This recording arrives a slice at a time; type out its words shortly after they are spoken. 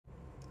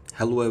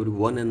Hello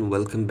everyone and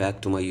welcome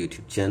back to my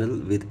YouTube channel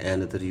with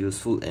another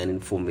useful and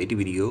informative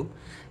video.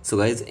 So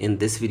guys, in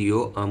this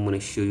video I'm going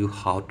to show you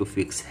how to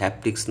fix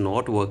haptics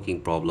not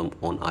working problem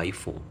on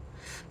iPhone.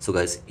 So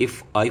guys,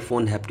 if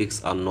iPhone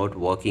haptics are not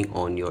working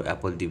on your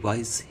Apple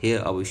device,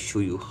 here I will show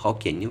you how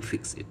can you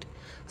fix it.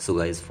 So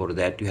guys, for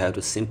that you have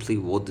to simply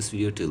watch this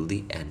video till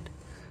the end.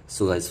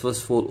 So guys,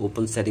 first of all,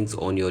 open settings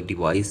on your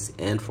device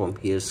and from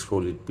here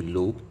scroll it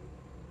below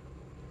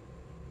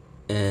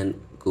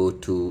and go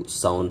to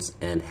sounds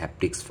and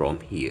haptics from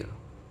here.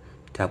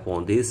 Tap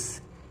on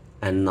this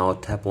and now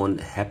tap on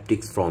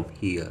haptics from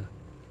here,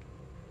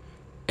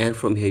 and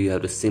from here you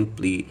have to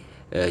simply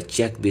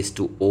check this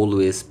to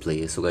always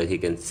play. So guys, you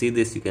can see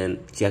this, you can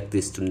check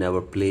this to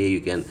never play, you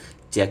can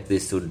check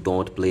this to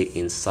don't play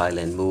in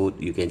silent mode,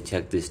 you can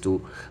check this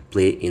to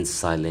play in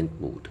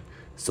silent mode.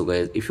 So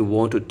guys, if you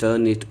want to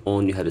turn it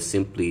on, you have to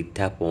simply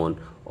tap on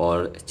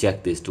or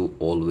check this to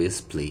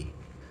always play.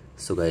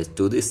 So guys,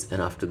 do this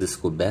and after this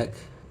go back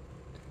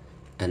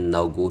and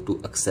now go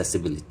to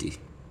accessibility,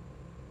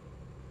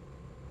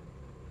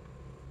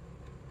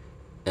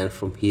 and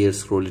from here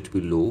scroll it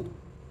below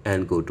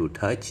and go to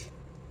touch,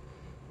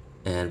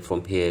 and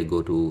from here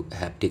go to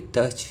haptic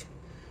touch,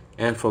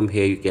 and from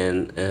here you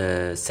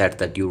can set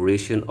the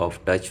duration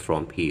of touch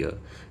from here.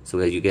 So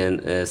guys, you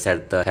can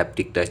set the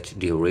haptic touch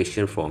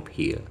duration from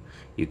here.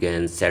 You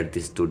can set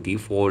this to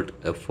default,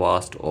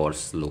 fast or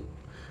slow.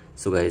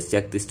 So guys,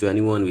 check this to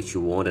anyone which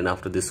you want, and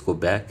after this go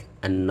back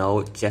and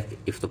now check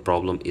if the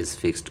problem is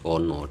fixed or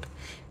not.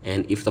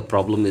 And if the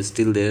problem is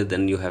still there,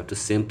 then you have to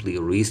simply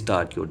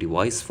restart your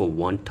device for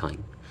one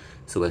time.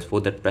 So guys, for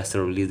that press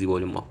and release the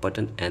volume up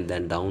button and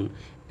then down,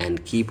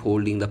 and keep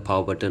holding the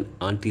power button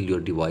until your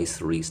device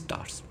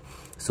restarts.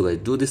 So guys,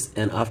 do this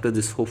and after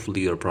this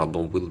hopefully your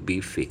problem will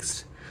be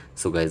fixed.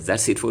 So guys,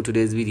 that's it for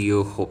today's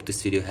video. Hope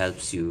this video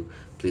helps you.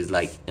 Please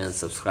like and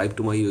subscribe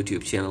to my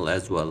YouTube channel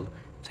as well.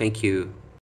 Thank you.